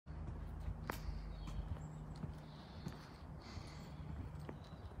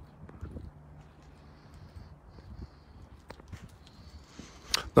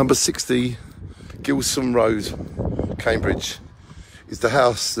Number 60, Gilsson Road, Cambridge, is the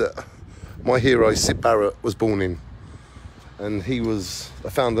house that my hero Syd Barrert was born in. And he was a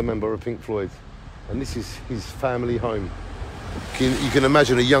founder member of Pink Floyd. And this is his family home. You can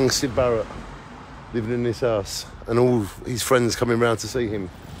imagine a young Syd Barrett living in this house and all his friends coming round to see him.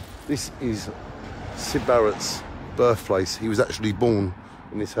 This is Syd Barrett's birthplace. He was actually born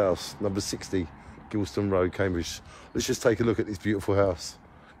in this house, number 60, Gilsson Road, Cambridge. Let's just take a look at this beautiful house.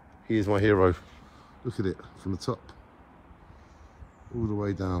 He is my hero. Look at it from the top all the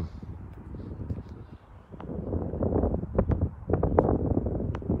way down.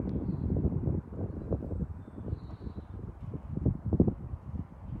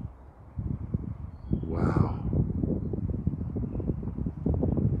 Wow.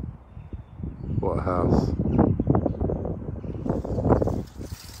 What a house.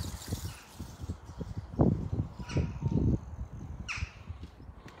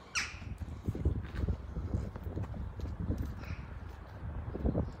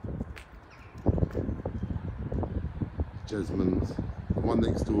 Jesmond. The one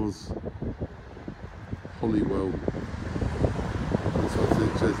next door's Hollywell. This one's in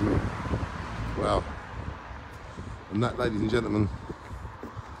Jesmond. Wow. And that, ladies and gentlemen,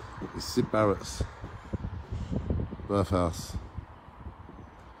 is Syd Barrett's birth house.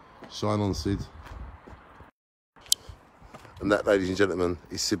 Shine on, Syd. And that, ladies and gentlemen,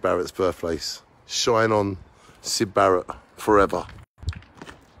 is Syd Barrett's birthplace. Shine on, Syd Barrett, forever.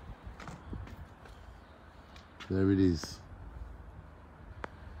 There it is.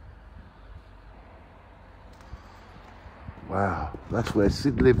 Wow, that's where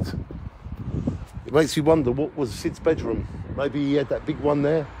Syd lived. It makes you wonder, what was Syd's bedroom? Maybe he had that big one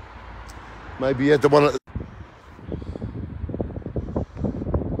there. Maybe he had the one at the...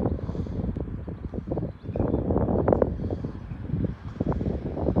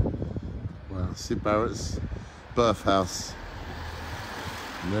 Wow, Syd Barrett's birth house.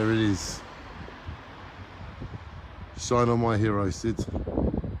 And there it is. Shine on, my hero, Syd.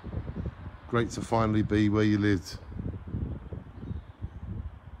 Great to finally be where you lived.